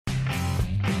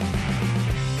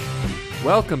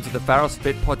Welcome to the Pharos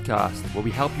Fit podcast, where we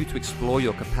help you to explore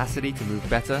your capacity to move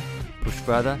better, push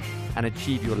further, and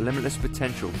achieve your limitless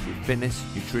potential through fitness,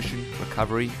 nutrition,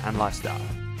 recovery, and lifestyle.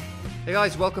 Hey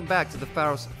guys, welcome back to the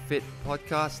Pharos Fit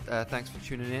podcast. Thanks for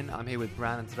tuning in. I'm here with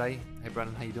Brandon today. Hey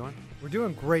Brandon, how you doing? We're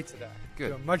doing great today. Good.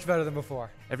 Doing much better than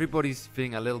before. Everybody's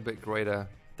feeling a little bit greater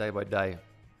day by day.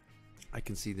 I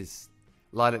can see this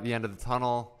light at the end of the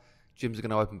tunnel. Gyms are going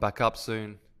to open back up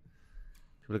soon.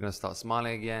 People are going to start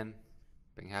smiling again,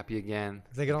 being happy again.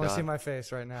 They can only see my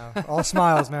face right now. All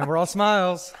smiles, man. We're all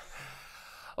smiles.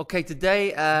 Okay,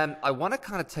 today I want to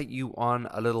kind of take you on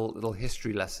a little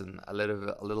history lesson, a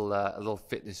little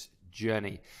fitness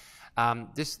journey.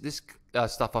 This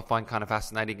stuff I find kind of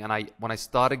fascinating, and when I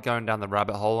started going down the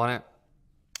rabbit hole on it,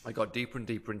 I got deeper and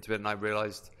deeper into it, and I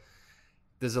realized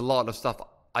there's a lot of stuff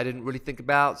I didn't really think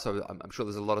about. So I'm sure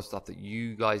there's a lot of stuff that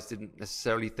you guys didn't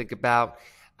necessarily think about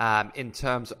in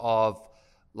terms of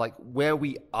like where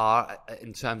we are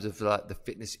in terms of the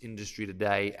fitness industry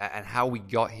today, and how we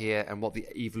got here, and what the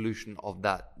evolution of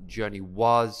that journey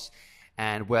was,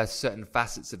 and where certain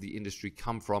facets of the industry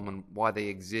come from, and why they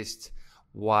exist,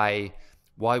 why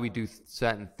we do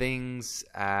certain things,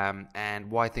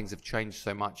 and why things have changed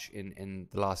so much in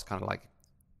the last kind of like,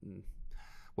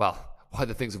 well, why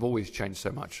the things have always changed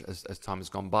so much as time has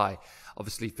gone by.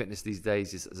 Obviously, fitness these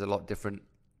days is a lot different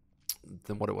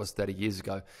than what it was 30 years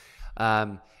ago.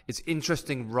 It's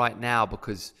interesting right now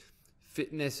because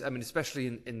fitness, I mean,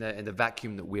 especially in the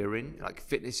vacuum that we're in, like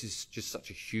fitness is just such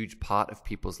a huge part of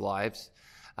people's lives.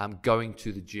 Going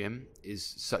to the gym is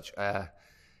such a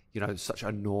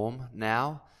norm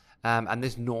now. And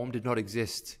this norm did not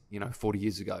exist, 40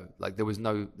 years ago. Like there was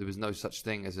no such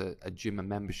thing as a gym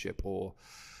membership, or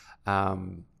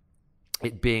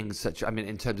it being such, I mean,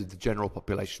 in terms of the general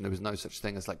population, there was no such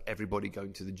thing as like everybody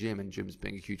going to the gym, and gyms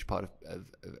being a huge part of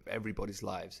everybody's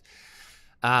lives.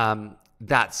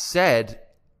 That said,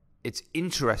 it's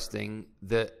interesting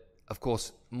that, of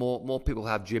course, more people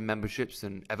have gym memberships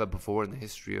than ever before in the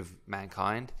history of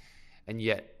mankind, and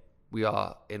yet we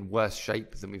are in worse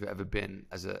shape than we've ever been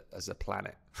as a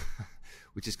planet,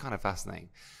 which is kind of fascinating.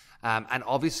 And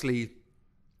obviously,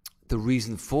 the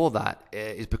reason for that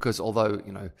is because although,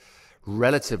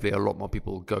 relatively a lot more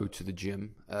people go to the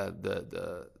gym,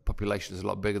 the population is a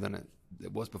lot bigger than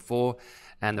it was before,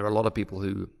 and there are a lot of people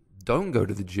who don't go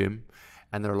to the gym,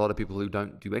 and there are a lot of people who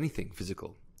don't do anything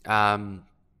physical. And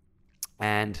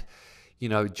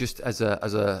just as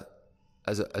a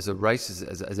race,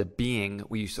 as a being,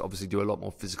 we used to obviously do a lot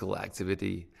more physical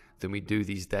activity than we do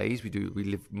these days. We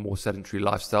live more sedentary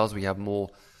lifestyles. We have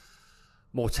more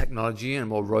technology and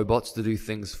more robots to do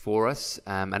things for us,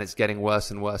 and it's getting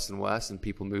worse and worse and worse, and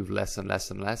people move less and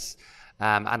less and less.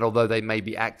 And although they may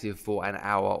be active for an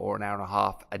hour or an hour and a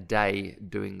half a day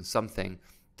doing something,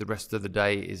 the rest of the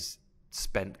day is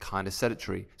spent kind of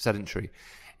sedentary.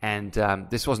 And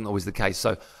this wasn't always the case.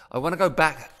 So I want to go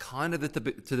back kind of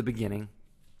to the beginning.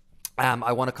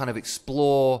 I want to kind of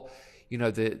explore,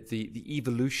 the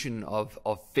evolution of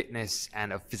fitness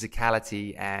and of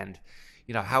physicality, and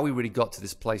how we really got to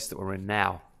this place that we're in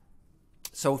now.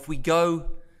 So if we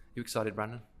go, you excited,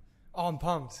 Brandon? Oh, I'm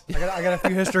pumped. I got a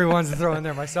few history ones to throw in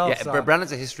there myself. Yeah, so.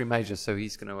 Brandon's a history major, so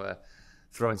he's going to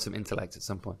throw in some intellect at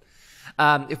some point.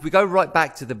 If we go right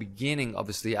back to the beginning,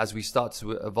 obviously, as we start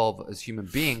to evolve as human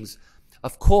beings,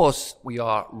 of course, we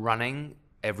are running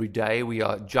every day. We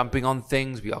are jumping on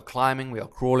things. We are climbing. We are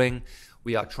crawling.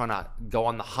 We are trying to go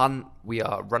on the hunt. We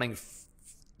are running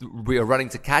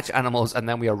to catch animals, and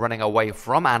then we are running away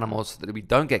from animals so that we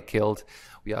don't get killed.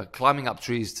 We are climbing up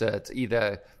trees to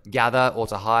either gather or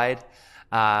to hide.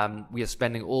 We are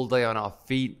spending all day on our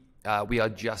feet. We are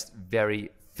just very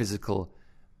physical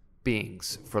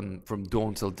beings from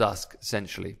dawn till dusk,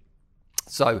 essentially.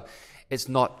 So it's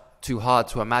not too hard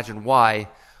to imagine why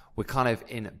we're kind of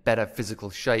in better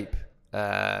physical shape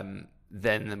than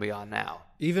we are now.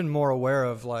 Even more aware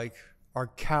of like our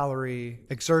calorie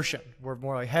exertion. We're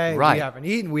more like, hey, right. We haven't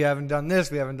eaten, we haven't done this,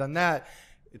 we haven't done that.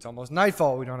 It's almost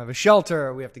nightfall. We don't have a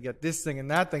shelter. We have to get this thing and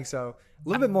that thing. So a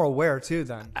little bit more aware too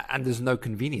then. And there's no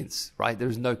convenience, right?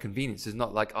 There's no convenience. It's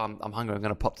not like, I'm hungry, I'm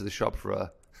going to pop to the shop for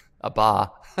a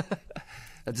bar.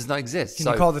 That does not exist. Can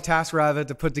you call the TaskRabbit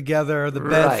to put together the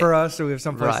bed for us so we have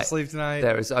some place to sleep tonight?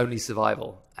 There is only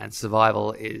survival. And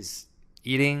survival is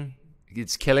eating,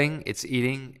 it's killing, it's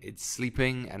eating, it's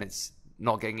sleeping, and it's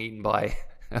not getting eaten by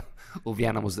all the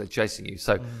animals that are chasing you.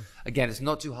 So again, it's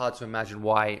not too hard to imagine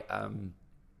why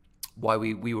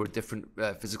we were different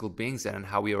physical beings then, and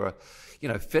how we were,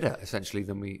 fitter essentially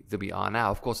than we are now.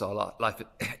 Of course, our life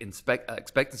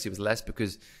expectancy was less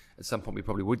because at some point we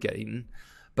probably would get eaten.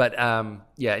 But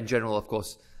in general, of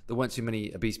course, there weren't too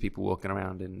many obese people walking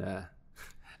around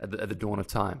at the dawn of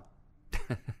time.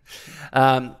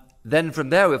 Then from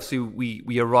there, obviously,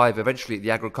 we arrive eventually at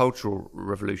the agricultural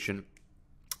revolution.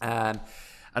 And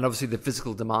obviously the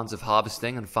physical demands of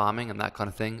harvesting and farming and that kind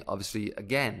of thing, obviously,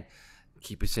 again,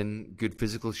 keep us in good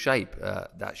physical shape.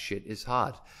 That shit is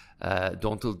hard.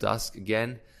 Dawn till dusk,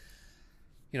 again,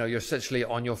 you're essentially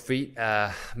on your feet,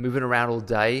 moving around all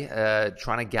day,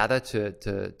 trying to gather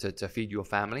to feed your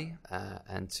family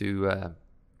and to,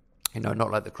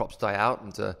 not let the crops die out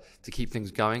and to keep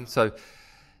things going. So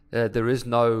there is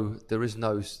no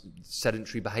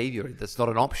sedentary behavior. That's not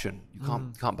an option.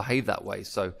 You can't behave that way.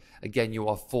 So again, you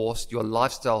are forced. Your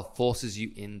lifestyle forces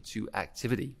you into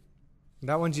activity.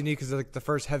 That one's unique because like the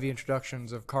first heavy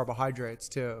introductions of carbohydrates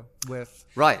too, with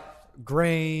right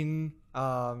grain,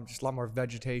 just a lot more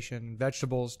vegetation,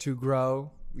 vegetables to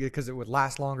grow because it would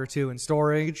last longer too in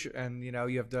storage, and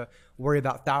you have to worry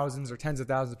about thousands or tens of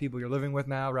thousands of people you're living with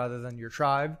now rather than your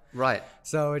tribe. Right.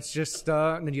 So it's just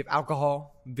and then you have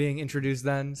alcohol being introduced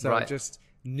then. So just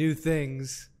new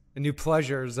things and new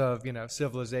pleasures of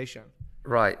civilization.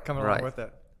 Right. Coming along with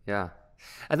it. Yeah.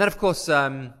 And then of course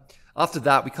after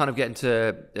that we kind of get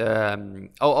into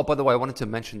by the way, I wanted to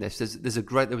mention this. There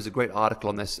was a great article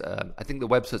on this. I think the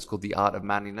website's called The Art of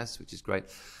Manliness, which is great.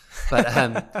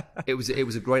 But it was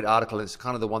a great article. It's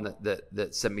kind of the one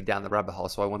that sent me down the rabbit hole.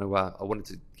 So I wanted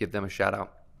to give them a shout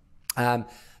out.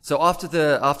 So after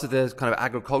the kind of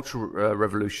agricultural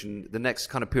revolution, the next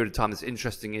kind of period of time that's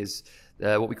interesting is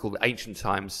what we call the ancient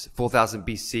times, 4000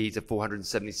 BC to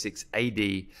 476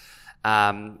 AD,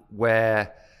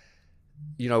 where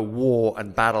war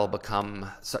and battle become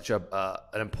such an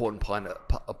important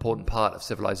part of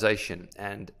civilization,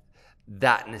 and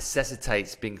that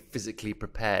necessitates being physically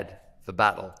prepared for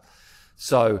battle.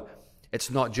 So it's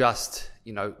not just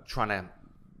trying to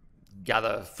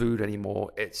gather food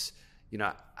anymore. It's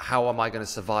how am I going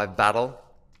to survive battle?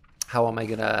 How am I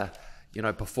going to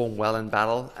perform well in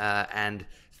battle? And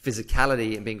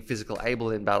physicality and being physical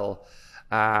able in battle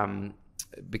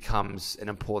becomes an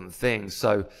important thing.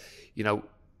 So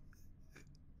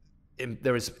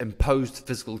there is imposed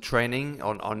physical training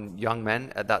on young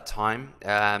men at that time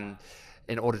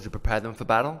in order to prepare them for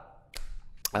battle.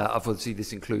 Obviously,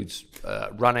 this includes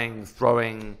running,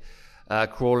 throwing,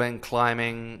 crawling,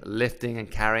 climbing, lifting and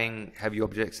carrying heavy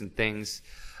objects and things,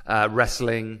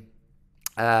 wrestling,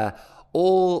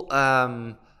 all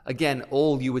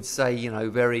you would say,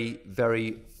 very,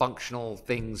 very functional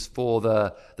things for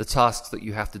the tasks that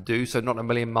you have to do. So not a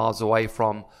million miles away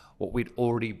from what we'd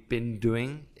already been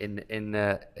doing in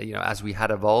as we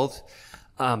had evolved.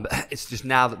 It's just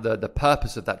now that the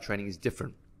purpose of that training is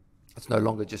different. It's no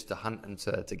longer just to hunt and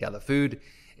to gather food.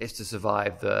 It's to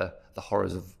survive the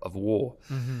horrors of war.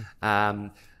 Mm-hmm.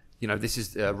 This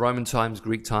is Roman times,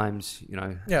 Greek times.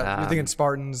 You're thinking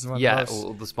Spartans. All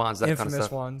the Spartans, that kind of stuff.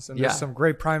 Infamous ones, and there's some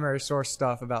great primary source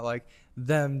stuff about like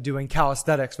them doing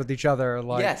calisthenics with each other,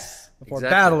 like before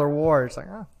battle or war. It's like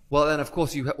Well, then of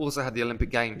course you also had the Olympic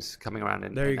Games coming around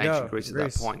in ancient Greece at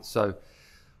that point. So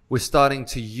we're starting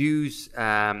to use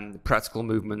practical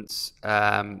movements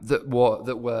that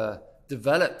were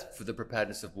developed for the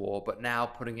preparedness of war, but now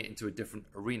putting it into a different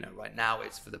arena. Right now,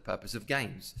 it's for the purpose of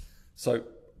games. So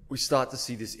we start to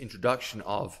see this introduction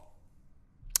of,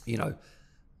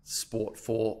 sport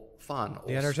for fun.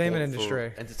 The entertainment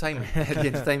industry. The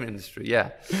entertainment industry,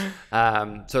 yeah.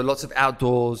 So lots of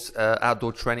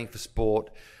outdoor training for sport.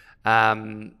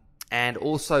 And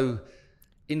also,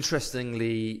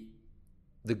 interestingly,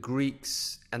 the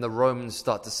Greeks and the Romans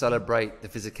start to celebrate the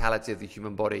physicality of the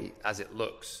human body as it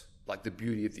looks, like the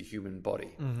beauty of the human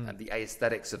body and the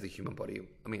aesthetics of the human body.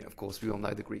 I mean, of course, we all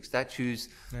know the Greek statues,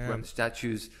 Roman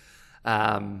statues.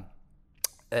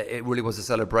 It really was a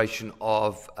celebration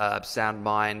of sound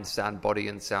mind, sound body,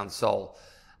 and sound soul.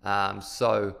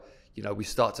 So, we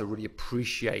start to really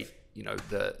appreciate,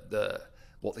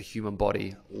 what the human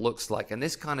body looks like. And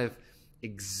this kind of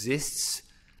exists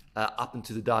up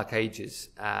into the Dark Ages.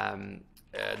 The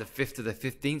 5th to the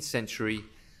 15th century,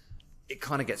 it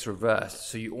kind of gets reversed.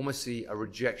 So you almost see a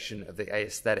rejection of the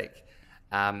aesthetic.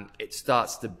 It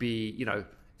starts to be,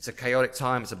 it's a chaotic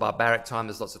time, it's a barbaric time,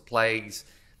 there's lots of plagues.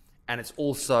 And it's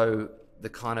also the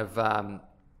kind of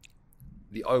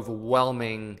the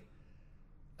overwhelming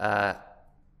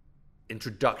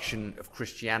introduction of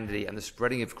Christianity and the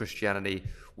spreading of Christianity,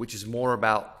 which is more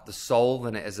about the soul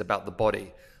than it is about the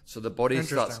body. So the body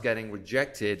starts getting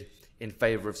rejected in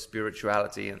favor of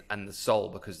spirituality and the soul,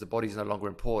 because the body is no longer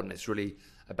important. It's really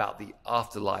about the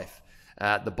afterlife.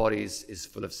 The body is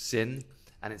full of sin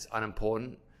and it's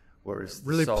unimportant, whereas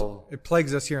Really, the soul. it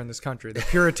plagues us here in this country. The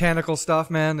puritanical stuff,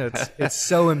 man. It's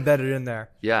so embedded in there.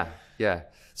 Yeah, yeah.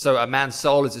 So a man's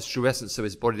soul is his true essence, so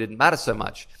his body didn't matter so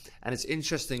much. And it's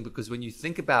interesting because when you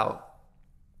think about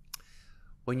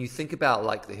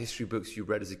like the history books you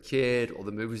read as a kid or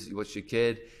the movies that you watched as a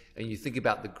kid, and you think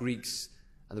about the Greeks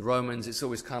and the Romans, it's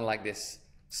always kind of like this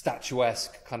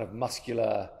statuesque kind of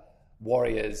muscular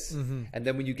warriors. And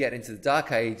then when you get into the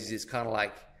Dark Ages, it's kind of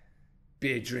like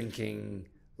beer drinking,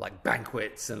 like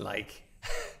banquets and like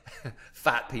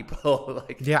fat people.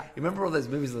 Like, yeah. You remember all those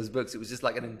movies and those books? It was just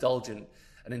like an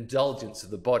indulgence of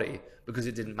the body because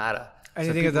it didn't matter.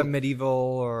 Anything of the medieval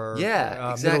or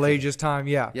exactly. Middle Ages time,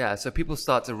 Yeah, so people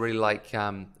start to really like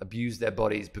abuse their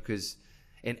bodies because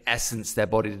in essence their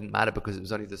body didn't matter because it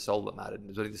was only the soul that mattered. It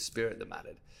was only the spirit that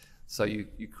mattered. So you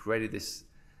created this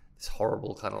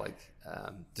horrible kind of like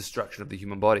destruction of the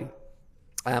human body.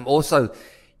 Also,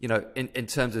 you know, in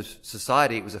terms of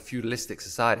society, it was a feudalistic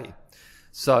society.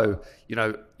 So, you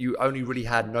know, you only really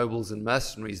had nobles and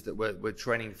mercenaries that were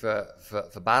training for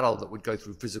battle, that would go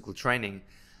through physical training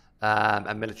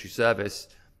and military service.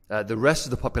 The rest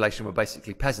of the population were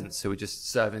basically peasants who were just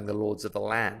serving the lords of the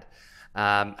land.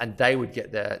 And they would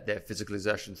get their physical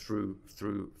exertion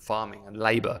through farming and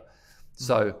labor.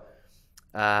 So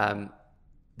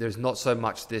there's not so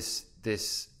much this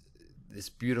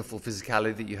beautiful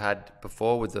physicality that you had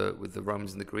before with the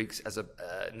Romans and the Greeks.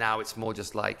 Now it's more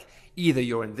just like either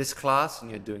you're in this class and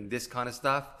you're doing this kind of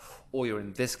stuff, or you're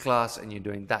in this class and you're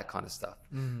doing that kind of stuff.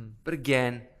 But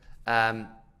again,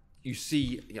 you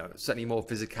see, you know, certainly more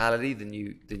physicality than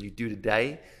you do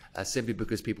today, simply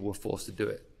because people were forced to do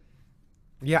it.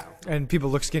 Yeah, and people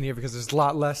look skinnier because there's a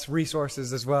lot less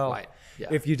resources as well. Right. Yeah.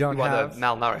 If you don't have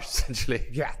malnourished, essentially.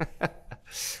 Yeah.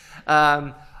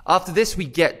 After this, we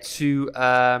get to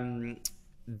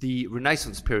the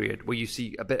Renaissance period, where you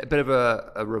see a bit of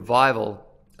a revival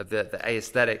of the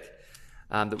aesthetic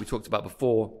that we talked about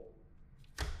before.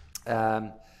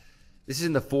 This is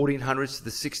in the 1400s to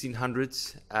the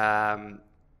 1600s.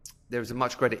 There was a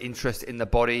much greater interest in the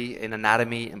body, in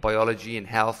anatomy and biology and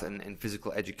health and in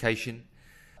physical education.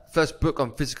 First book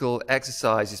on physical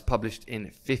exercise is published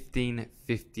in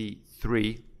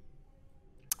 1553.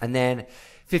 And then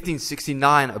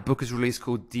 1569, a book is released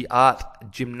called De Arte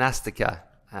Gymnastica.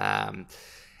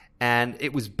 And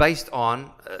it was based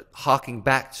on, harking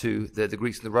back to the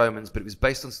Greeks and the Romans, but it was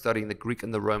based on studying the Greek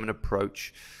and the Roman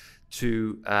approach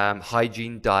to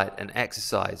hygiene, diet, and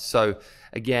exercise. So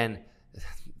again,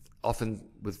 often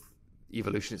with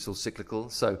evolution, it's all cyclical.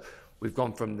 So we've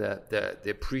gone from the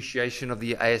appreciation of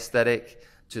the aesthetic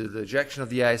to the rejection of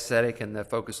the aesthetic and the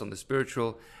focus on the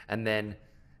spiritual, and then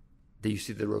you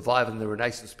see the revival in the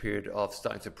Renaissance period of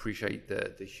starting to appreciate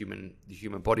the human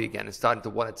body again, and starting to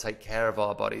want to take care of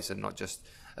our bodies and not just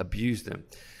abuse them.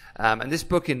 And this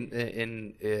book in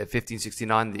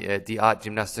 1569, the De Arte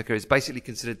Gymnastica, is basically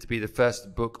considered to be the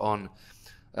first book on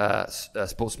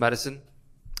sports medicine,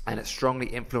 and it strongly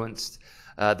influenced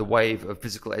the wave of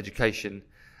physical education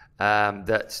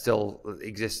that still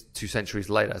exists 2 centuries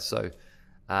later. So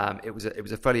it was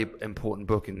a fairly important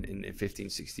book in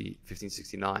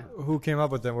 1569. Who came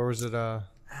up with them? Where was it?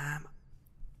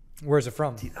 Where is it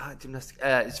from?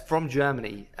 It's from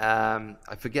Germany.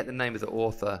 I forget the name of the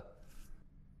author.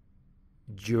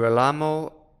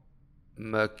 Girolamo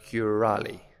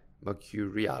Mercuriali.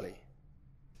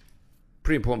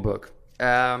 Pretty important book.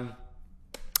 And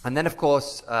then, of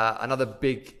course, another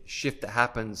big shift that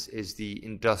happens is the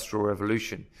Industrial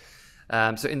Revolution.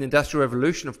 So in the Industrial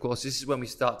Revolution, of course, this is when we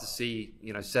start to see,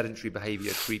 you know, sedentary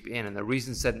behavior creep in. And the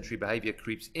reason sedentary behavior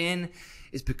creeps in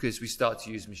is because we start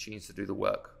to use machines to do the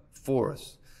work for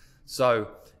us. So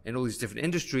in all these different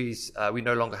industries, we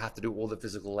no longer have to do all the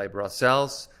physical labor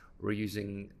ourselves. We're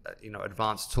using,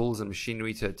 advanced tools and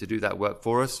machinery to do that work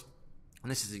for us. And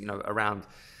this is, around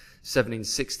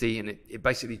 1760, and it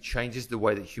basically changes the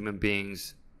way that human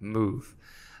beings move.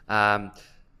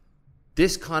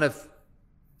 This kind of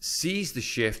sees the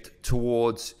shift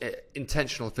towards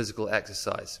intentional physical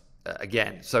exercise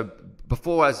again. So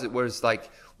before, as it was like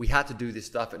we had to do this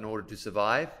stuff in order to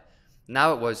survive,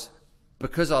 now it was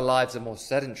because our lives are more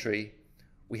sedentary,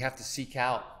 we have to seek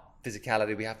out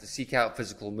physicality, we have to seek out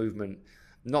physical movement,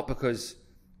 not because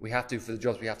we have to for the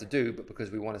jobs we have to do, but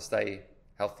because we want to stay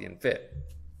healthy and fit.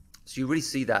 So you really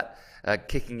see that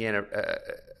kicking in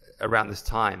around this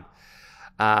time.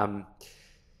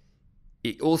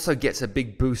 It also gets a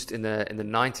big boost in the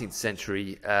 19th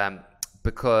century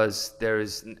because there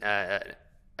is a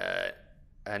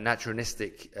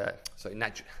nationalistic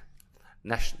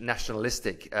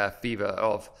fever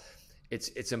of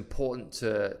it's important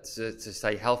to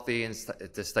stay healthy and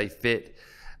to stay fit,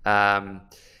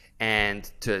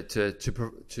 and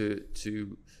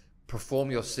to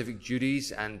perform your civic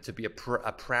duties and to be a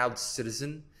proud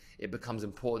citizen, it becomes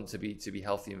important to be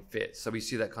healthy and fit. So we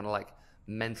see that kind of like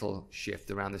mental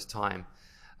shift around this time,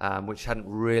 which hadn't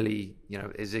really,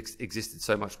 existed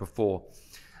so much before.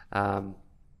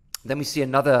 Then we see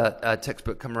another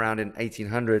textbook come around in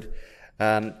 1800,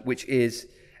 which is,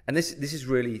 and this is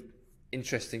really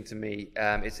interesting to me.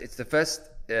 It's the first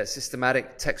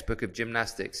systematic textbook of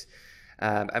gymnastics,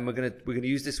 and we're gonna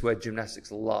use this word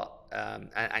gymnastics a lot, and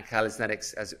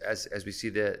calisthenics as we see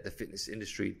the fitness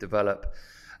industry develop.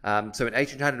 So in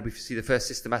 1800 we see the first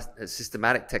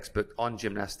systematic textbook on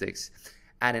gymnastics,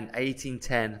 and in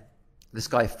 1810 this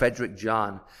guy Frederick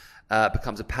Jahn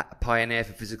becomes a pioneer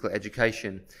for physical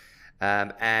education,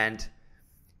 and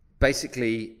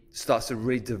basically starts to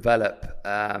really develop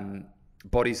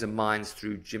bodies and minds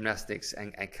through gymnastics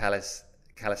and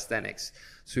calisthenics.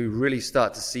 So we really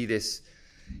start to see this,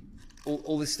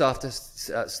 all this stuff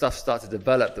start to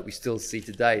develop that we still see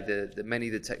today. The many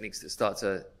of the techniques that start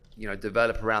to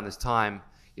develop around this time,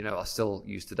 are still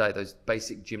used today. Those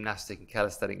basic gymnastic and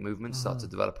calisthenic movements start to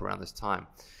develop around this time,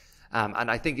 and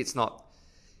I think it's not.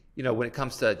 When it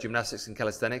comes to gymnastics and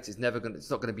calisthenics, it's not going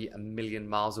to be a million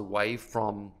miles away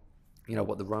from,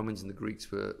 what the Romans and the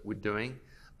Greeks were doing,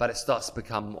 but it starts to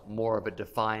become more of a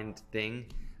defined thing.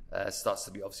 It starts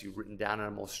to be obviously written down in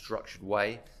a more structured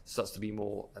way. Starts to be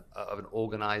more of an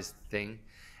organized thing,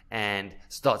 and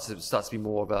starts to be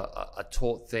more of a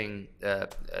taught thing to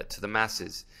the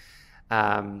masses.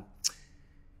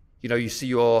 You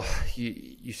see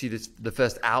the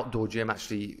first outdoor gym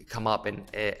actually come up in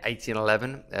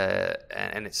 1811,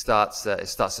 and it starts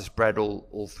to spread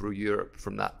all through Europe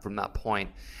from that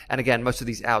point. And again, most of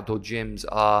these outdoor gyms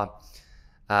are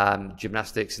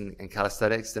gymnastics and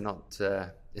calisthenics. They're not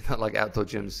like outdoor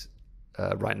gyms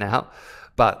right now,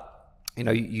 but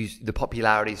the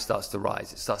popularity starts to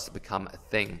rise. It starts to become a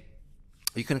thing.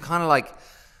 You can kind of like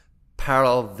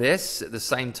parallel this at the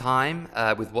same time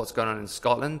with what's going on in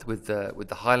Scotland with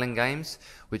the Highland Games,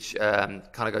 which kind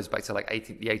of goes back to like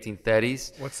the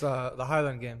 1830s. What's the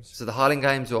Highland Games? So the Highland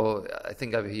Games, or I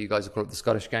think over here you guys call it the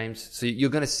Scottish Games. So you're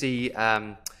going to see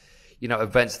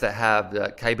events that have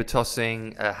caber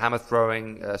tossing, hammer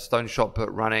throwing, stone shot put,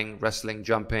 running, wrestling,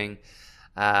 jumping,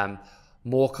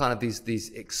 more kind of these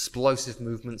explosive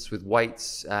movements with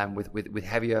weights, with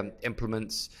heavier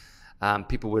implements.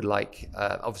 People would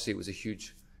obviously it was a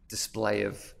huge display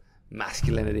of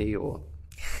masculinity or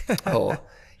to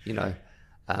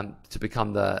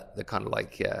become the kind of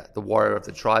like the warrior of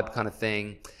the tribe kind of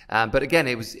thing. But again,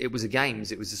 it was a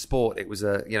games, it was a sport, it was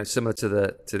similar to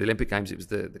the Olympic Games. It was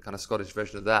the kind of Scottish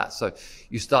version of that. So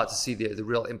you start to see the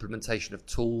real implementation of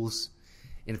tools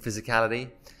in physicality,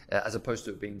 as opposed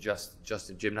to it being just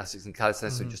in gymnastics and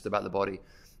calisthenics, so just about the body.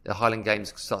 The Highland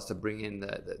Games starts to bring in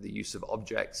the use of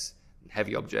objects,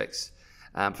 heavy objects,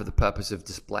 for the purpose of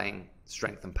displaying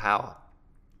strength and power.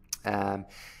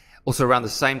 Also around the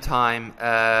same time,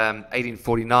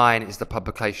 1849 is the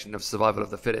publication of Survival of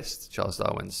the Fittest, Charles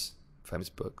Darwin's famous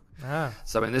book.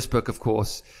 So in this book, of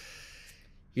course,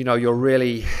 you're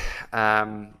really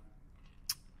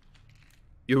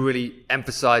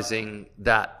emphasizing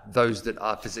that those that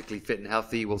are physically fit and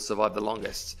healthy will survive the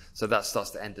longest. So that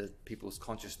starts to enter people's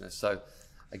consciousness. So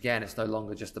again, it's no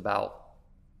longer just about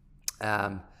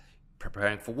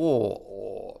preparing for war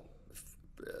or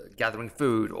gathering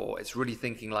food, or it's really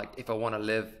thinking like, if I want to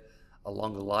live a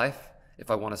longer life, if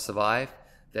I want to survive,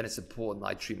 then it's important that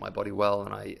I treat my body well,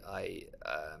 and I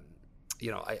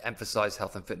emphasize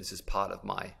health and fitness as part of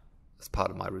my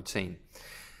routine.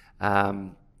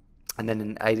 And then in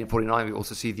 1849, we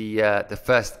also see the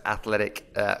first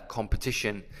athletic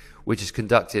competition, which is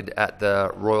conducted at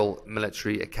the Royal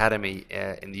Military Academy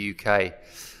in the UK.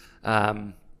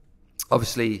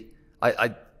 Obviously,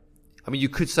 I mean, you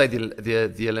could say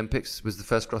the Olympics was the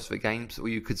first CrossFit Games, or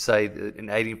you could say that in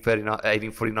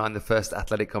 1849, the first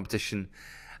athletic competition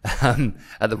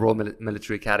at the Royal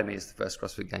Military Academy is the first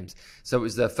CrossFit Games. So it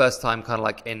was the first time, kind of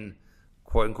like in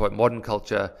quote-unquote modern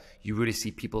culture, you really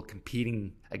see people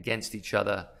competing against each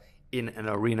other in an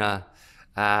arena,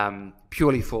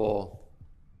 purely for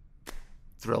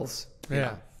thrills.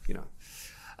 You know.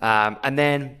 And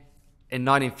then in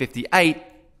 1958,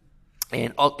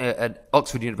 at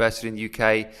Oxford University in the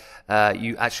UK,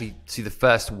 you actually see the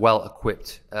first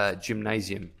well-equipped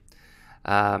gymnasium.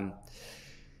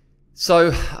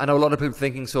 So I know a lot of people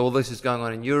thinking, so all this is going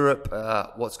on in Europe,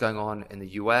 what's going on in the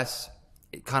US?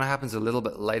 It kind of happens a little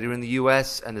bit later in the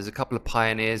US, and there's a couple of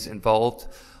pioneers involved.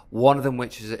 One of them,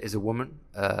 which is a woman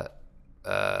by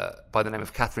the name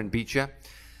of Catherine Beecher.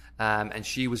 and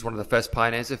she was one of the first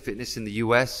pioneers of fitness in the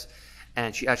US.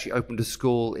 And she actually opened a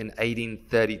school in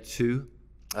 1832,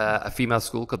 a female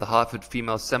school called the Hartford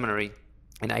Female Seminary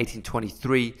in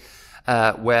 1823,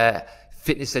 where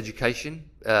fitness education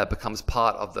becomes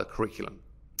part of the curriculum,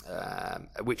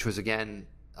 which was, again,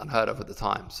 unheard of at the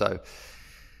time. So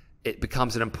it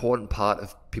becomes an important part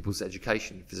of people's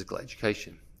education, physical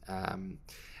education.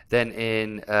 Then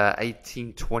in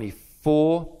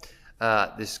 1824,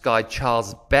 this guy,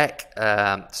 Charles Beck,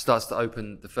 starts to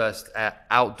open the first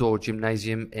outdoor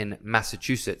gymnasium in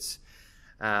Massachusetts.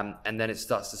 And then it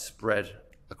starts to spread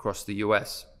across the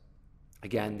US.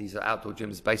 Again, these are outdoor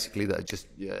gyms basically that are just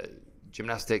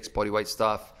gymnastics, bodyweight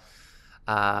stuff,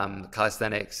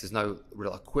 calisthenics. There's no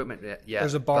real equipment yet.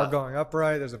 There's a bar going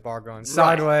upright. There's a bar going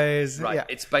sideways. Right. Yeah.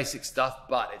 It's basic stuff,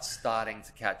 but it's starting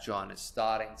to catch on. It's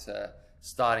starting to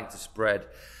spread.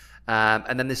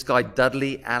 And then this guy,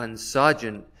 Dudley Allen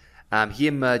Sargent, he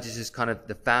emerges as kind of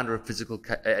the founder of physical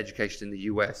education in the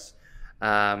US.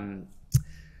 And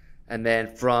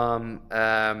then from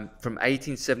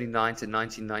 1879 to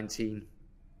 1919,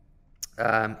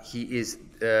 he is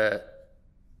the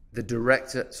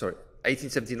director.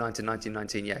 1879 to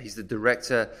 1919. Yeah, he's the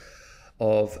director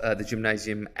of the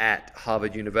gymnasium at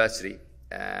Harvard University.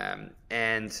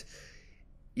 And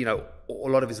you know, a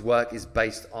lot of his work is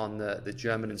based on the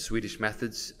German and Swedish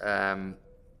methods, and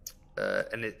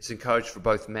it's encouraged for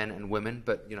both men and women.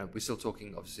 But you know, we're still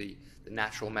talking obviously the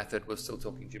natural method. We're still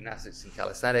talking gymnastics and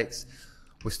calisthenics.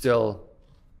 We're still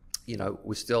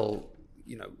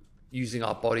using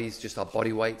our bodies, just our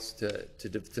body weights, to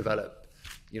develop,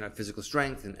 you know, physical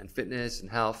strength and fitness and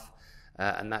health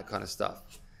and that kind of stuff.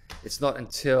 It's not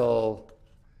until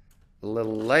a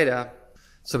little later.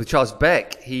 So with Charles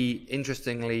Beck, he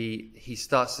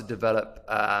starts to develop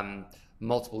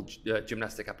multiple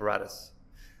gymnastic apparatus,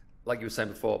 like you were saying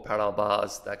before, parallel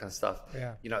bars, that kind of stuff.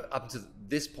 Yeah. You know, up to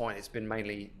this point, it's been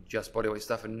mainly just bodyweight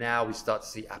stuff, and now we start to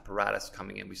see apparatus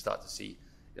coming in. We start to see,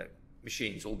 you know,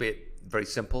 machines, albeit very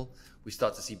simple. We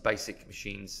start to see basic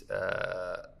machines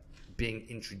being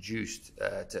introduced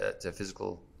to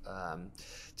physical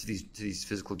to these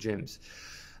physical gyms.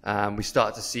 We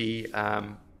start to see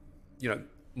you know,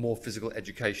 more physical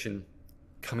education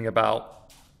coming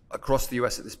about across the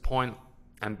US at this point.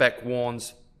 And Beck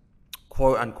warns,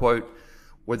 quote unquote,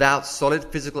 without solid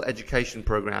physical education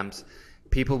programs,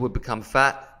 people would become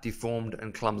fat, deformed,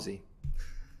 and clumsy.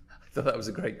 I thought that was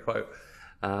a great quote.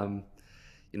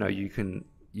 You know, you could,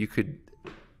 it's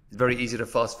very easy to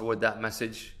fast forward that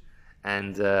message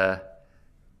and,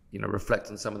 you know,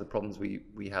 reflect on some of the problems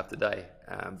we have today,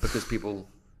 because people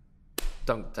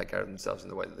don't take care of themselves in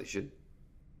the way that they should.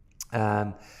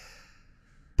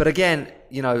 But again,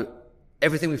 you know,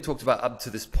 everything we've talked about up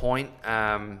to this point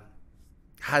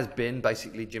has been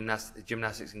basically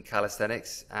gymnastics and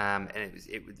calisthenics, and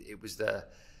it was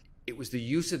the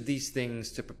use of these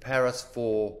things to prepare us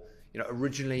for, you know,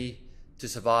 originally to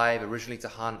survive, originally to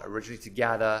hunt, originally to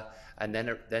gather, and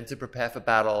then to prepare for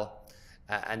battle,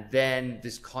 and then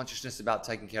this consciousness about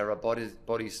taking care of our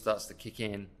bodies starts to kick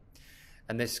in,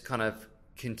 and this kind of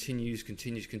continues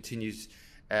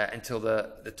until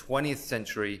the 20th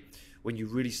century, when you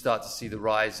really start to see the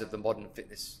rise of the modern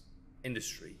fitness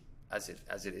industry as it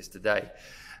is today.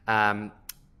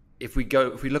 If we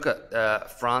look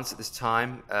at France at this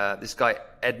time, this guy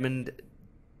Edmond,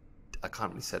 I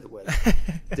can't really say the word,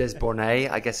 Desbornay,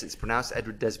 I guess it's pronounced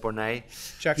Edward Desbornay.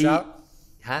 Checks out.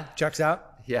 Huh? Checks out.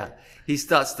 Yeah, he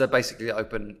starts to basically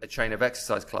open a chain of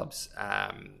exercise clubs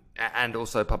and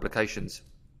also publications,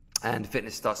 and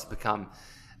fitness starts to become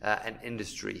an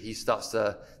industry. He starts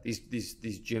to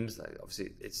these gyms.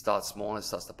 Obviously, it starts small. It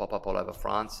starts to pop up all over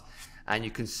France, and you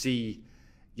can see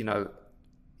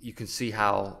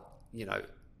how, you know,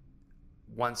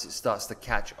 once it starts to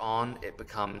catch on, it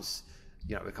becomes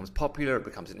popular. It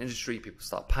becomes an industry. People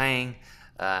start paying.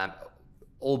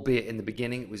 Albeit in the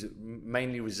beginning, it was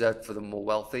mainly reserved for the more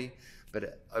wealthy,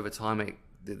 but over time,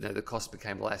 the cost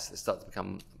became less. It started to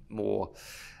become more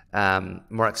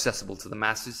accessible to the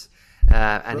masses.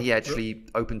 And he actually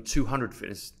opened 200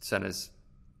 fitness centers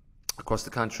across the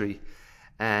country,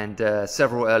 and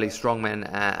several early strongmen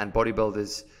and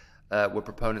bodybuilders were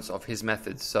proponents of his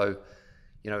methods. So,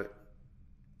 you know,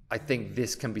 I think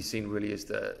this can be seen really as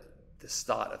the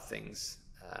start of things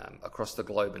across the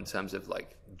globe in terms of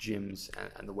like gyms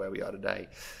and the where we are today.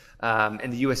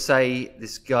 In the USA,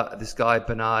 this guy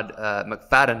Bernard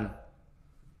McFadden,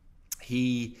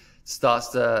 he starts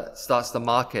to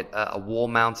market a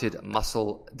wall-mounted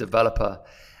muscle developer,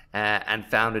 and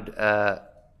founded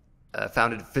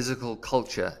Physical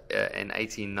Culture in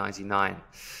 1899.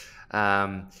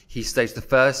 He staged the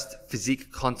first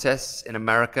physique contests in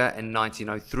America in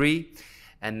 1903,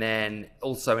 and then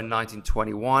also in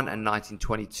 1921 and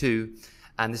 1922.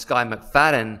 And this guy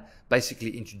McFadden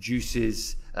basically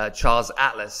introduces Charles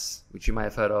Atlas, which you may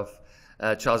have heard of.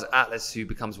 Charles Atlas, who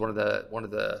becomes one of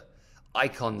the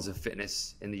icons of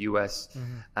fitness in the US.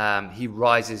 Mm-hmm. He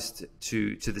rises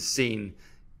to the scene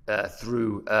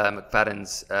through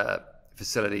McFadden's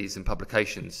facilities and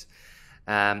publications.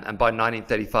 And by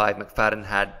 1935, McFadden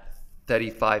had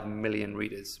 35 million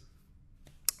readers.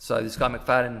 So this guy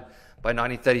McFadden, by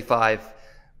 1935,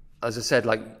 as I said,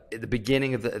 like at the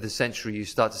beginning of the century, you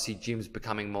start to see gyms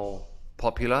becoming more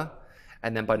popular.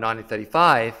 And then by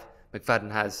 1935,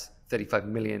 McFadden has 35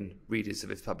 million readers of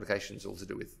his publications, all to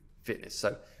do with fitness.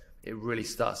 So it really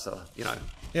starts to,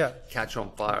 catch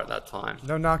on fire at that time.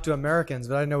 No knock to Americans,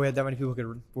 but I didn't know we had that many people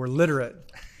who were literate.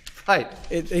 Right.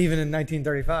 Even in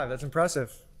 1935. That's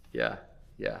impressive. Yeah.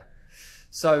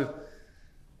 So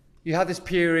you have this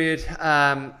period,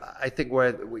 I think,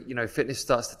 where fitness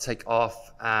starts to take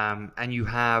off, and you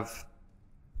have,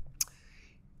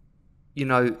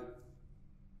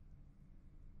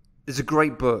 there's a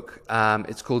great book.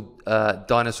 It's called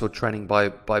Dinosaur Training by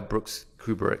Brooks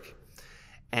Kubrick,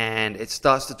 and it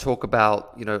starts to talk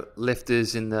about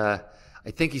lifters in the. I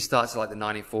think he starts at like the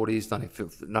 1940s,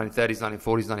 1930s,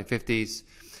 1940s, 1950s,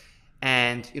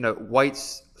 and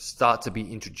weights start to be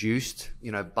introduced.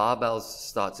 Barbells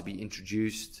start to be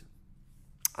introduced.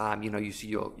 You see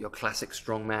your classic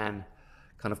strongman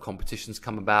kind of competitions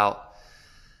come about.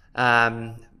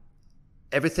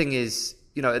 Everything is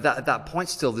at that point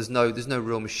still there's no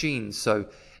real machines. So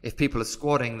if people are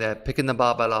squatting, they're picking the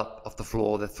barbell up off the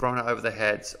floor, they're throwing it over their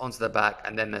heads onto their back,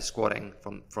 and then they're squatting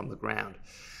from the ground.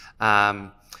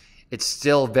 It's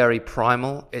still very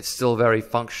primal. It's still very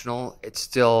functional. It's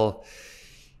still,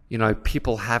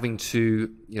 people having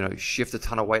to, shift a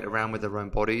ton of weight around with their own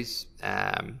bodies.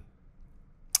 And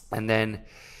then,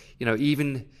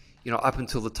 even, up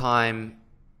until the time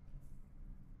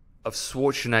of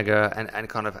Schwarzenegger and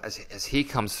kind of as he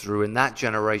comes through in that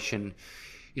generation,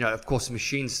 of course,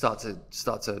 machines start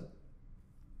to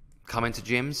come into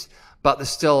gyms. But there's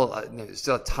still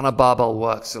a ton of barbell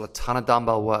work, still a ton of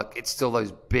dumbbell work. It's still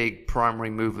those big primary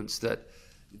movements that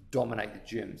dominate the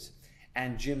gyms.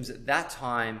 And gyms at that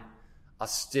time are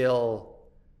still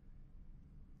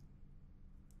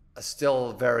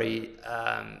very,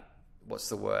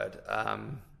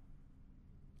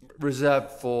 reserved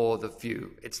for the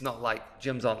few. It's not like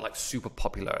gyms aren't like super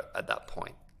popular at that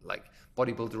point. Like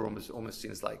bodybuilders are almost seen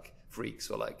as like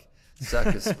freaks or like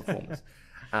circus performers.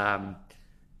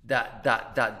 That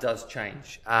does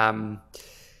change. And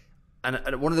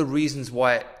one of the reasons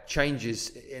why it changes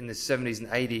in the 70s and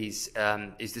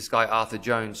 80s is this guy Arthur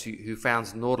Jones who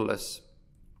founds Nautilus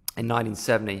in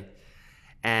 1970.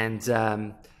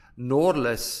 And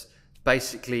Nautilus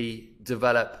basically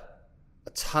developed a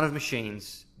ton of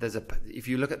machines. If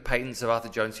you look at patents of Arthur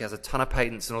Jones, he has a ton of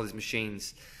patents on all these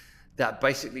machines that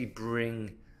basically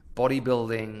bring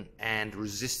bodybuilding and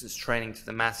resistance training to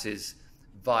the masses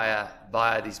via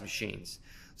these machines.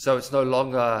 So it's no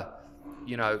longer,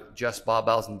 just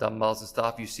barbells and dumbbells and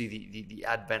stuff. You see the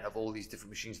advent of all these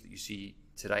different machines that you see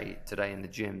today in the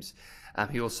gyms.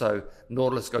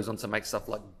 Nautilus goes on to make stuff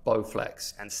like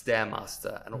Bowflex and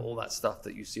Stairmaster and all that stuff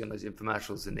that you see on those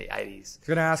infomercials in the 80s. I was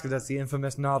going to ask if that's the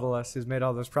infamous Nautilus who's made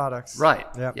all those products. Right.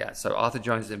 Yep. Yeah. So Arthur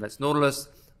Jones invents Nautilus.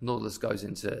 Nautilus goes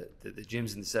into the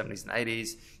gyms in the 70s and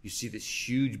 80s. You see this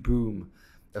huge boom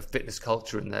of fitness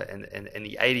culture in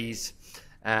the 80s,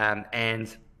 and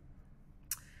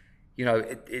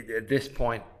at this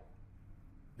point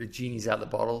the genie's out of the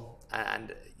bottle,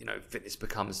 and fitness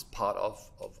becomes part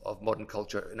of modern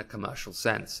culture in a commercial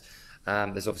sense.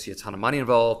 There's obviously a ton of money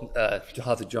involved.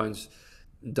 Arthur Jones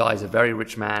dies a very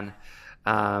rich man,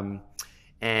 and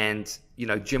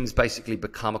gyms basically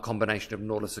become a combination of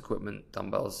Nautilus equipment,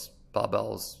 dumbbells,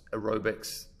 barbells,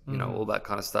 aerobics, all that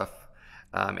kind of stuff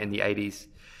in the 80s.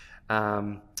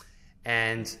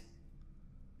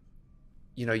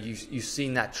 You've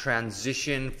seen that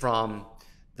transition from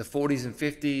the 40s and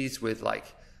 50s with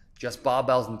like just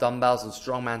barbells and dumbbells and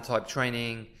strongman type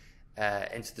training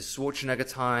into the Schwarzenegger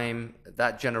time,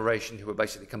 that generation who were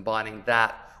basically combining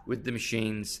that with the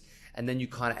machines. And then you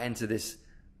kind of enter this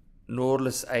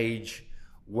Nautilus age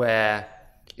where,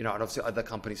 and obviously other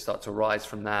companies start to rise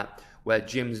from that, where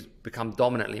gyms become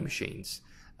dominantly machines.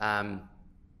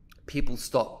 People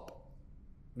stop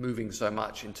moving so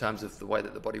much in terms of the way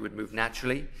that the body would move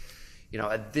naturally.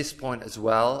 At this point as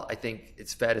well, I think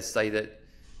it's fair to say that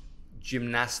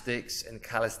gymnastics and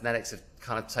calisthenics have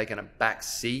kind of taken a back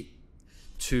seat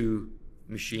to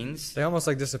machines. They almost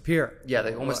like disappear. Yeah,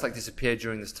 they almost like disappear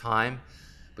during this time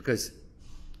because,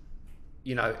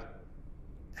 you know,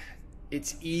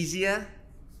 it's easier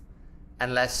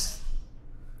and less,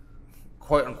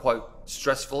 quote unquote,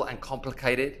 stressful and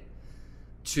complicated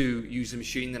to use a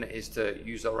machine than it is to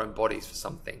use our own bodies for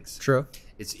some things. True.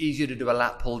 It's easier to do a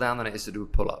lat pull down than it is to do a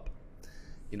pull up.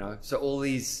 You know, so all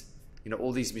these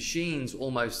machines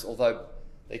almost, although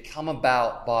they come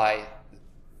about by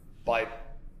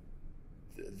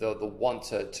the want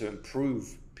to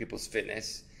improve people's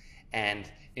fitness and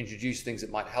introduce things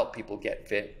that might help people get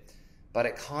fit, but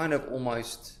it kind of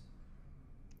almost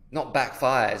not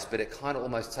backfires, but it kind of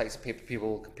almost takes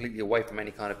people completely away from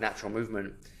any kind of natural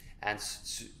movement, and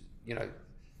you know,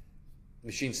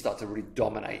 machines start to really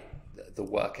dominate the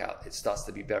workout. It starts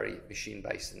to be very machine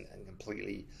based and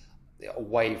completely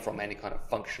away from any kind of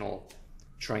functional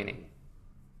training.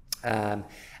 And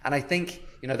I think,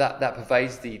 you know, that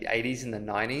pervades the 80s and the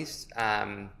 90s.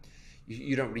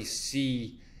 You don't really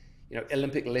see, you know,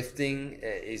 Olympic lifting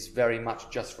is very much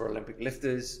just for Olympic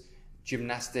lifters.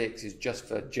 Gymnastics is just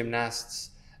for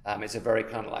gymnasts. It's a very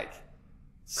kind of like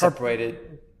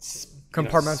separated,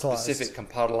 compartmentalized, specific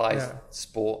compartmentalized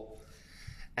sport.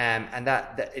 And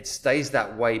that it stays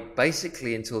that way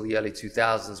basically until the early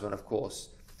 2000s, when of course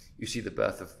you see the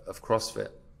birth of CrossFit.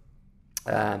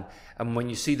 And when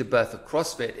you see the birth of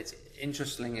CrossFit, it's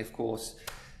interesting, of course,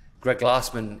 Greg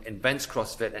Glassman invents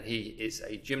CrossFit and he is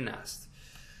a gymnast.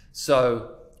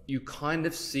 So you kind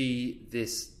of see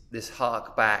this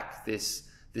hark back, this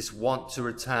want to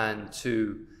return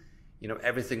to, you know,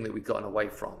 everything that we've gotten away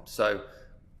from. So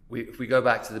if we go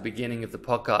back to the beginning of the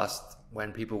podcast,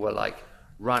 when people were like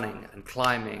running and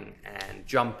climbing and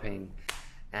jumping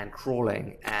and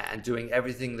crawling and doing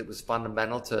everything that was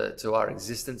fundamental to our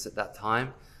existence at that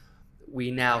time, we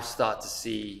now start to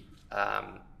see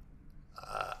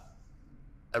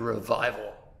a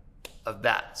revival of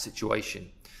that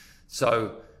situation.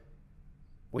 So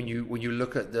when you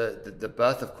look at the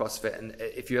birth of CrossFit, and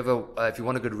if you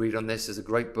want a good read on this, there's a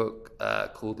great book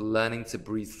called Learning to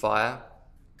Breathe Fire.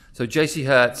 So JC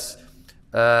Hertz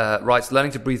writes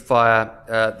Learning to Breathe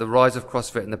Fire, The Rise of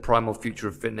CrossFit and the Primal Future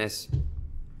of Fitness.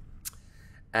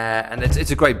 And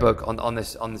it's a great book on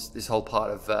this whole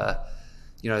part of the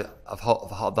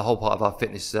whole part of our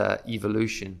fitness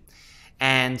evolution.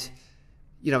 And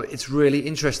you know, it's really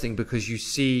interesting because you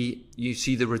see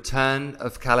the return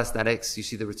of calisthenics, you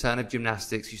see the return of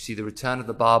gymnastics, you see the return of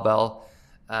the barbell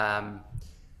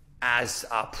as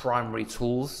our primary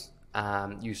tools.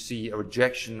 You see a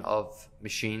rejection of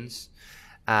machines.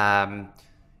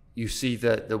 You see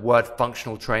the word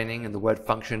functional training and the word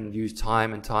function used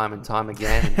time and time and time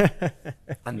again,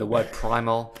 and the word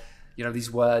primal. You know,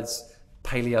 these words,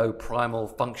 paleo, primal,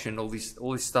 function, all this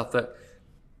stuff that,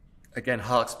 again,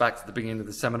 harks back to the beginning of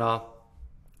the seminar.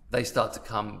 They start to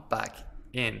come back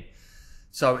in.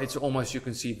 So it's almost, you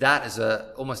can see that as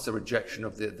almost a rejection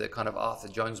of the kind of Arthur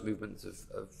Jones movement of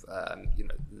you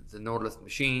know, the Nautilus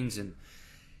machines and,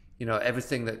 you know,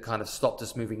 everything that kind of stopped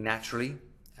us moving naturally.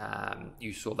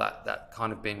 You saw that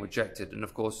kind of being rejected. And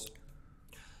of course,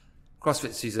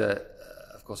 CrossFit sees a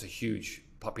huge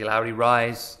popularity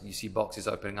rise. You see boxes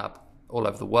opening up all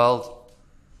over the world.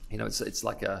 You know, it's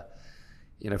like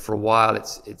you know, for a while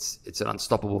it's an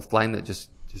unstoppable flame that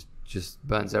just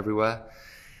burns everywhere,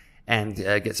 and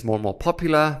gets more and more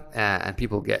popular, and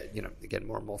people get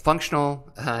more and more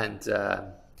functional, and you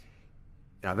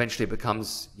know, eventually it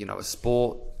becomes, you know, a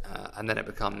sport, and then it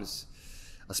becomes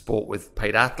a sport with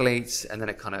paid athletes, and then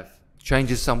it kind of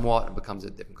changes somewhat and becomes a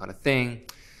different kind of thing,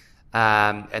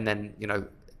 and then, you know,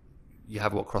 you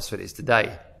have what CrossFit is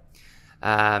today.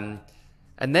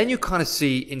 And then you kind of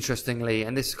see, interestingly,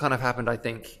 and this kind of happened, I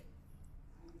think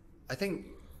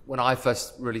when I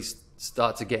first really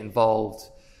started to get involved,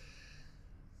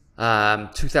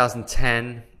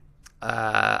 2010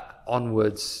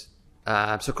 onwards.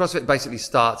 So CrossFit basically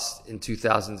starts in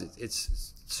 2000.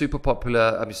 It's super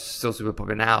popular. I mean, it's still super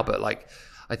popular now, but like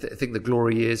I think the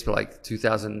glory years for like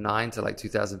 2009 to like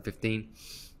 2015,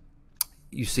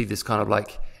 you see this kind of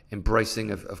like embracing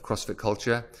of CrossFit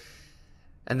culture.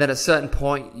 And then at a certain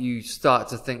point, you start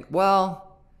to think,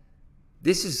 well,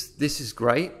 this is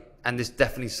great, and this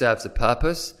definitely serves a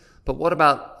purpose. But what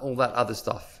about all that other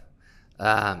stuff?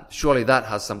 Surely that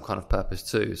has some kind of purpose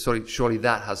too. Surely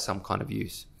that has some kind of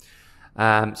use.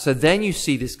 So then you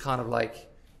see this kind of like,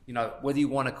 you know, whether you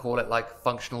want to call it like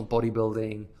functional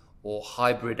bodybuilding or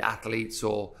hybrid athletes,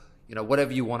 or, you know,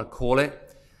 whatever you want to call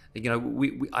it. You know,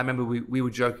 I remember we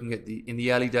were joking in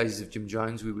the early days of Jim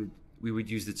Jones, we would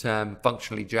use the term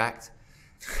functionally jacked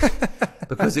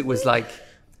because it was like,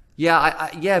 Yeah,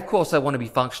 yeah, of course I want to be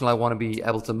functional. I want to be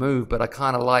able to move, but I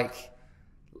kind of like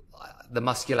the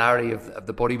muscularity of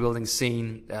the bodybuilding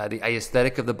scene, the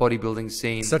aesthetic of the bodybuilding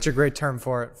scene. Such a great term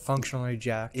for it, functionally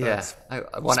jacked. Yeah, That's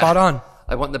I want spot on.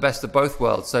 I want the best of both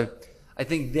worlds. So I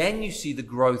think then you see the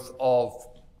growth of,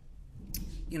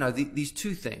 you know, these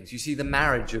two things. You see the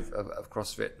marriage of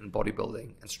CrossFit and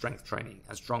bodybuilding and strength training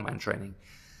and strongman training.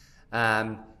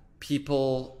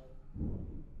 People,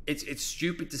 it's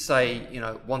stupid to say, you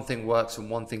know, one thing works and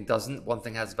one thing doesn't. One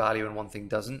thing has value and one thing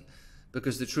doesn't,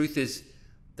 because the truth is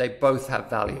they both have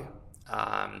value.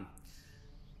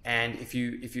 And if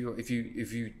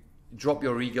you drop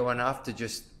your ego enough to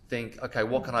just think, okay,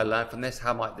 what can I learn from this?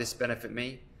 How might this benefit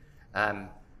me?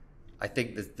 I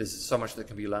think that there's so much that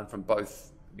can be learned from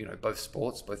both, you know, both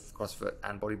sports, both CrossFit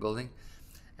and bodybuilding.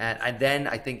 And then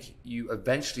I think you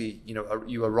eventually, you know,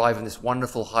 you arrive in this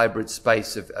wonderful hybrid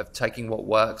space of taking what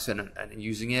works and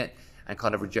using it and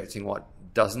kind of rejecting what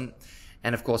doesn't.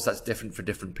 And of course, that's different for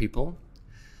different people.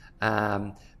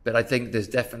 But I think there's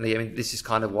definitely, I mean, this is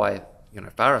kind of why, you know,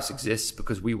 Pharos exists,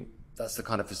 because that's the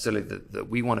kind of facility that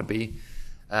we want to be.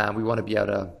 We want to be able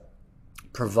to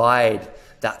provide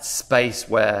that space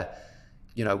where,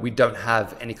 you know, we don't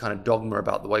have any kind of dogma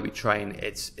about the way we train.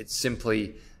 It's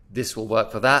simply, this will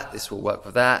work for that, this will work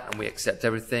for that, and we accept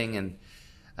everything. And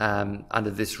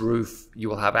under this roof, you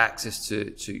will have access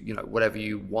to you know, whatever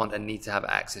you want and need to have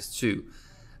access to.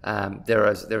 There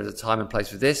is a time and place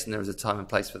for this, and there is a time and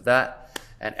place for that,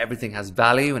 and everything has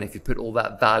value. And if you put all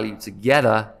that value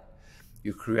together,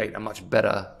 you create a much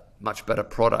better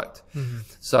product. Mm-hmm.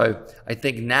 So I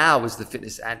think now, as the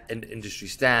fitness industry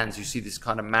stands, you see this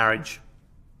kind of marriage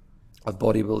of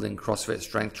bodybuilding, CrossFit,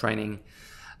 strength training,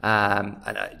 and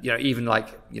you know, even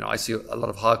like, you know, I see a lot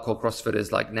of hardcore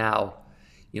CrossFitters like now,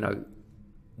 you know,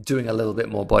 doing a little bit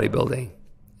more bodybuilding,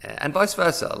 and vice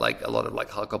versa. Like a lot of like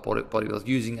hardcore bodybuilders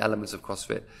using elements of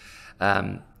CrossFit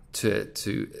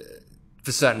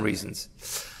for certain reasons.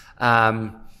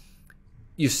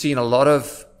 You've seen a lot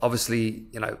of, obviously,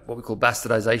 you know, what we call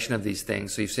bastardization of these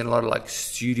things. So you've seen a lot of like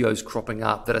studios cropping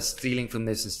up that are stealing from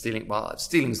this and stealing, well,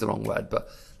 stealing is the wrong word, but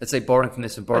let's say borrowing from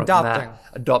this and borrowing from that.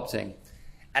 Adopting.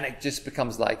 And it just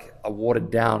becomes like a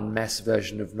watered down mess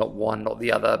version of not one, not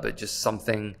the other, but just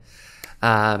something.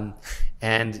 And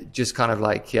just kind of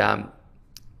like,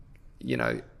 you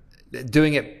know,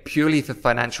 doing it purely for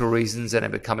financial reasons and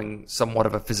it becoming somewhat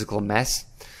of a physical mess.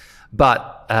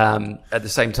 But at the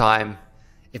same time,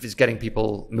 if it's getting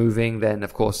people moving, then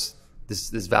of course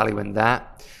there's value in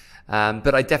that.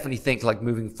 But I definitely think, like,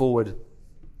 moving forward,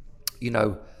 you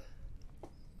know,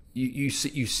 you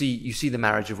see the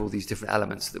marriage of all these different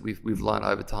elements that we've learned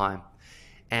over time.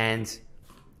 And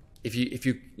if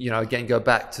you know, again, go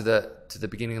back to the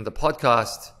beginning of the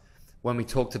podcast when we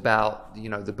talked about, you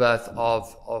know, the birth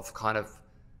of kind of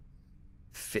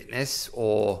fitness,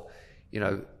 or, you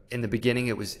know, in the beginning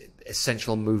it was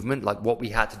essential movement, like what we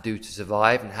had to do to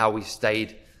survive, and how we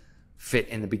stayed fit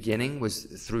in the beginning was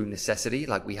through necessity.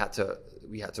 Like we had to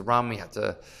run, we had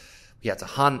to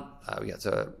hunt,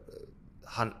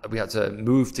 we had to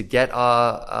move to get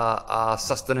our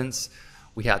sustenance.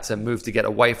 We had to move to get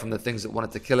away from the things that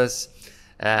wanted to kill us,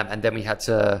 and then we had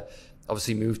to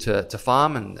obviously move to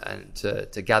farm and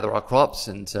to gather our crops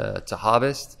and to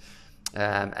harvest,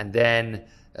 and then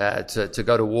to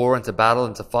go to war and to battle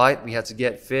and to fight. We had to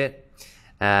get fit,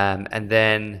 and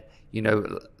then, you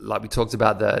know, like we talked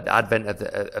about the advent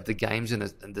of the games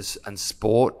and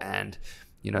sport, and,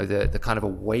 you know, the kind of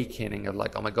awakening of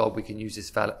like, oh my God, we can use this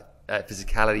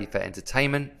physicality for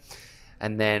entertainment.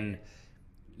 And then,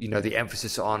 you know, the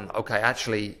emphasis on, okay,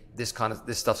 actually this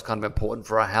stuff's kind of important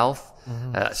for our health,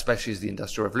 especially as the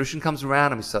Industrial Revolution comes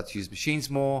around and we start to use machines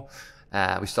more.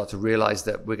 We start to realize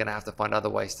that we're going to have to find other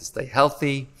ways to stay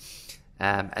healthy.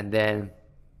 And then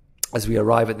as we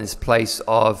arrive at this place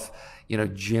of, you know,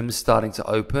 gyms starting to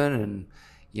open and,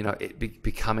 you know, it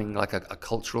becoming like a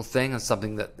cultural thing and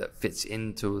something that fits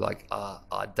into like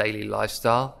our daily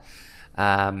lifestyle.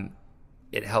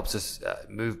 It helps us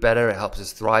move better. It helps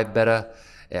us thrive better.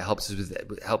 It helps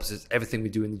us everything we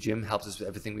do in the gym helps us with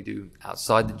everything we do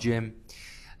outside the gym.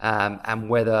 And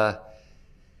whether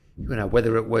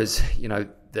it was, you know,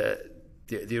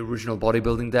 the original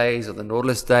bodybuilding days, or the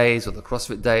Nautilus days, or the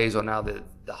CrossFit days, or now the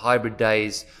hybrid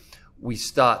days, we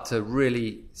start to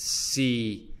really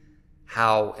see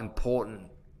how important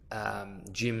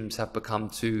gyms have become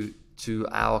to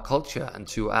our culture and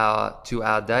to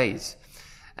our days.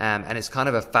 And it's kind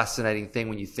of a fascinating thing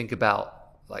when you think about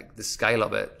like the scale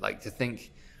of it. Like, to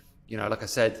think, you know, like I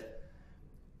said,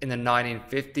 in the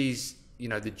 1950s, you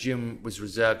know, the gym was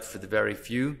reserved for the very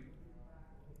few.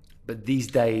 But these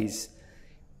days,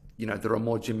 there are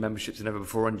more gym memberships than ever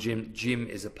before, and gym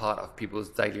is a part of people's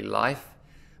daily life.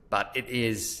 But it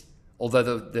is,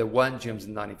 although there weren't gyms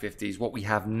in the 1950s, what we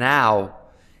have now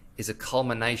is a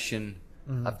culmination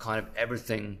of kind of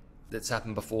everything that's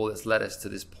happened before that's led us to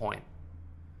this point.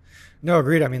 No,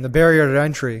 agreed. I mean, the barrier to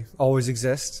entry always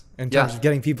exists in terms of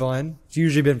getting people in. It's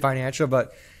usually been financial,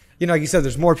 but like you said,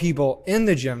 there's more people in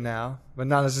the gym now, but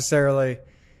not necessarily.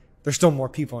 There's still more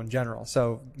people in general.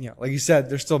 So, like you said,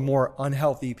 there's still more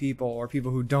unhealthy people, or people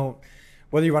who don't,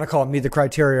 whether you want to call it, meet the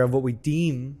criteria of what we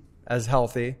deem as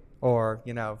healthy, or,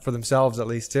 for themselves at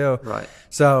least too. Right.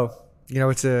 So,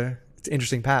 it's an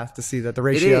interesting path to see that the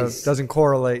ratio doesn't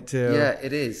correlate to. Yeah,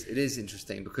 it is. It is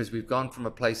interesting because we've gone from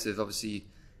a place of obviously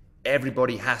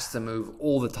everybody has to move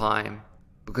all the time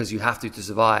because you have to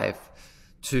survive,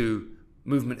 to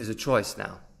movement is a choice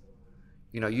now.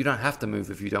 You don't have to move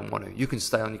if you don't want to. You can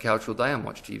stay on your couch all day and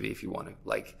watch TV if you want to.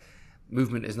 Like,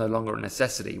 movement is no longer a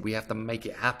necessity. We have to make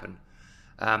it happen.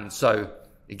 So,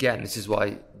 again, this is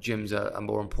why gyms are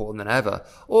more important than ever.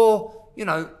 Or,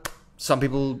 some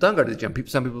people don't go to the gym.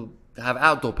 Some people have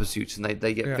outdoor pursuits and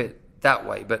they get fit that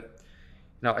way. But,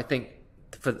 I think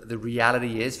for the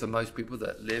reality is, for most people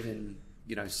that live in,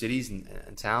 cities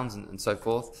and towns and so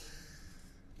forth,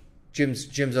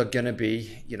 gyms are going to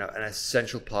be, an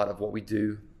essential part of what we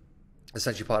do,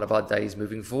 essential part of our days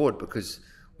moving forward, because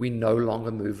we no longer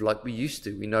move like we used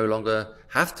to. We no longer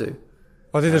have to.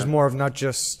 I think there's more of not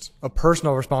just a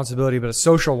personal responsibility, but a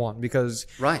social one, because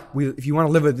if you want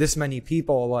to live with this many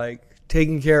people, like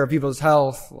taking care of people's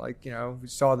health, like, we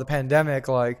saw the pandemic,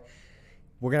 like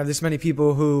we're going to have this many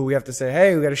people who we have to say,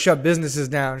 hey, we got to shut businesses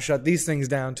down, shut these things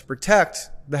down to protect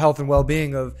the health and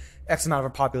well-being of X amount of our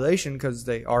population because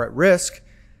they are at risk.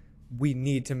 We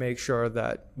need to make sure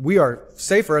that we are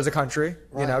safer as a country.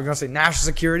 We're going to say national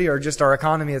security or just our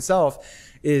economy itself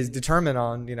is determined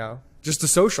on, just the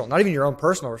social, not even your own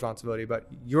personal responsibility, but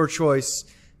your choice,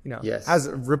 has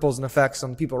ripples and effects on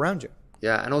the people around you.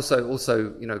 Yeah. And also,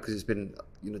 because it's been,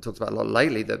 talked about a lot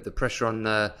lately, the pressure on,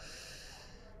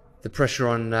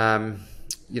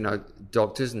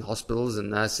 doctors and hospitals and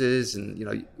nurses,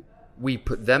 and, we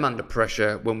put them under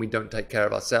pressure when we don't take care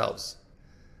of ourselves.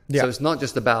 So it's not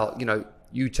just about,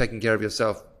 you taking care of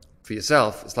yourself for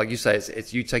yourself. It's like you say,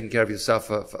 it's you taking care of yourself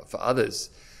for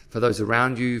others, for those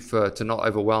around you, to not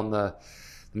overwhelm the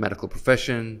medical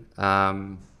profession.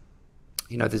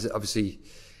 There's obviously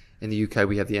in the UK,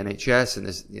 we have the NHS, and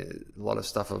there's a lot of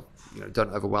stuff of,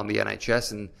 don't overwhelm the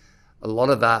NHS. And a lot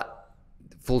of that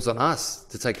falls on us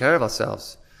to take care of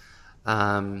ourselves.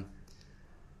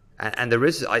 And there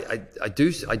is, I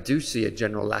do see a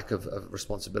general lack of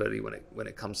responsibility when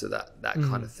it comes to that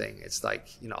kind of thing. It's like,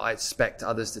 I expect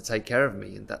others to take care of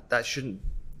me, and that shouldn't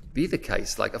be the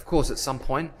case. Like, of course, at some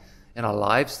point in our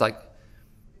lives, like,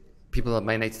 people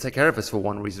may need to take care of us for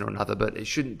one reason or another, but it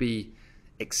shouldn't be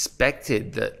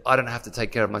expected that I don't have to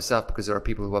take care of myself because there are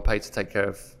people who are paid to take care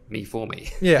of me for me.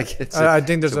 Yeah, like I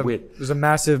think there's a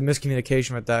massive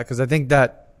miscommunication with that, because I think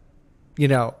that,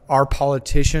 our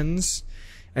politicians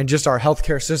and just our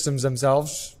healthcare systems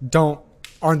themselves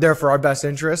aren't there for our best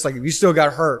interests. Like, if you still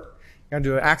got hurt, you're going to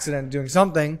do an accident doing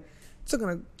something, it's still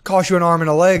going to cost you an arm and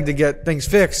a leg to get things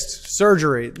fixed,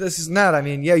 surgery, this is that. I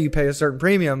mean, you pay a certain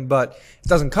premium, but it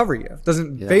doesn't cover you. It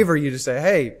doesn't favor you to say,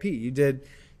 hey, Pete, you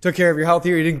took care of your health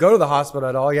here. You didn't go to the hospital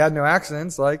at all. You had no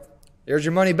accidents. Like, here's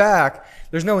your money back.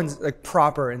 There's no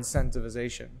proper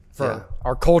incentivization for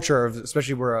our culture,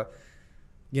 especially we're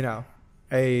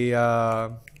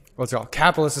what's it called,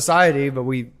 capitalist society, but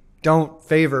we don't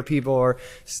favor people or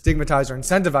stigmatize or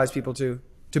incentivize people to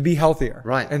be healthier,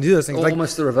 and do those things.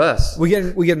 Almost the reverse. We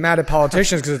get mad at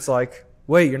politicians because it's like,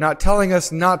 wait, you're not telling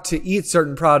us not to eat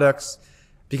certain products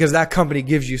because that company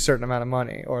gives you a certain amount of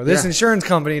money, or this insurance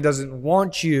company doesn't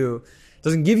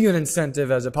give you an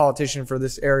incentive as a politician for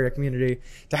this area community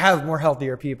to have more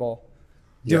healthier people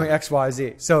doing X, Y,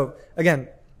 Z. So again,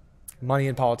 money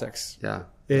in politics.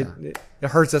 It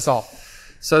hurts us all.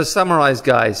 So to summarize,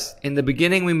 guys, in the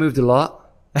beginning we moved a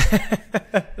lot.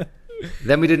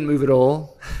 Then we didn't move at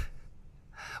all.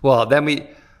 Well, then we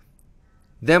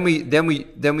in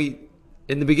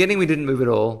the beginning we didn't move at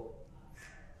all.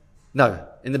 No,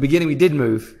 in the beginning we did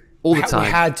move all the time.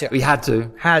 We had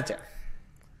to.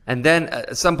 And then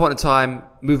at some point in time,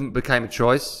 movement became a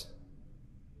choice,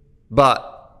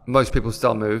 but most people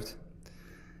still moved.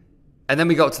 And then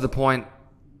we got to the point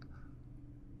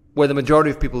where the majority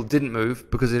of people didn't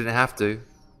move because they didn't have to.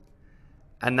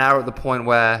 And now we're at the point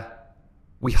where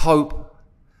we hope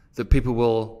that people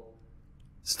will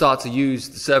start to use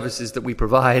the services that we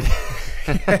provide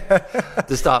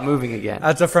to start moving again.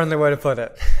 That's a friendly way to put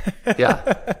it.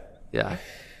 Yeah.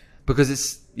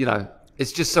 Because you know,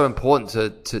 it's just so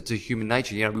important to human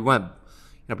nature. You know, we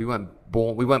weren't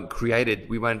born, we weren't created,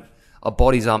 our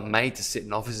bodies aren't made to sit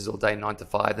in offices all day 9 to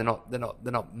 5.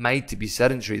 They're not made to be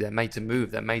sedentary. They're made to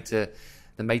move. They're made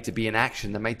to be in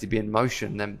action. They're made to be in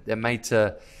motion. They're made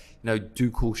to, you know,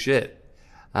 do cool shit.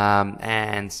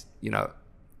 And you know,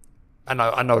 I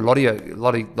know a lot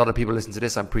of people listen to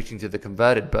this. I'm preaching to the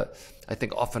converted, but I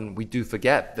think often we do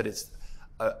forget that it's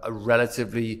a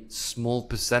relatively small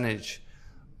percentage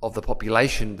of the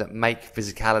population that make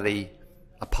physicality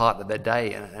a part of their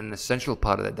day and an essential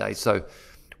part of their day. So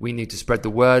we need to spread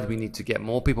the word. We need to get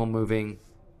more people moving.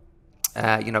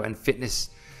 You know, and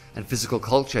fitness and physical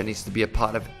culture needs to be a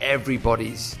part of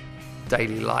everybody's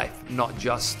daily life, not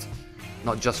just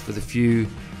for the few,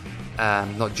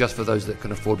 not just for those that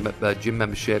can afford gym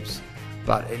memberships,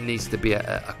 but it needs to be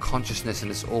a consciousness in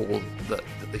us all that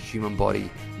the human body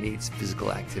needs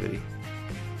physical activity.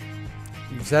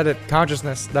 You said it.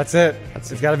 Consciousness. That's it.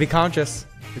 It's got to be conscious.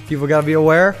 People got to be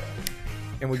aware,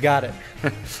 and we got it.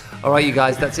 All right, you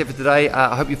guys, that's it for today.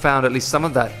 I hope you found at least some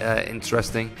of that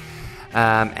interesting.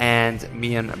 And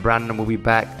me and Brandon will be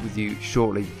back with you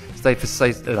shortly. Stay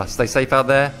safe out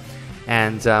there,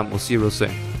 and we'll see you real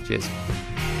soon. Cheers.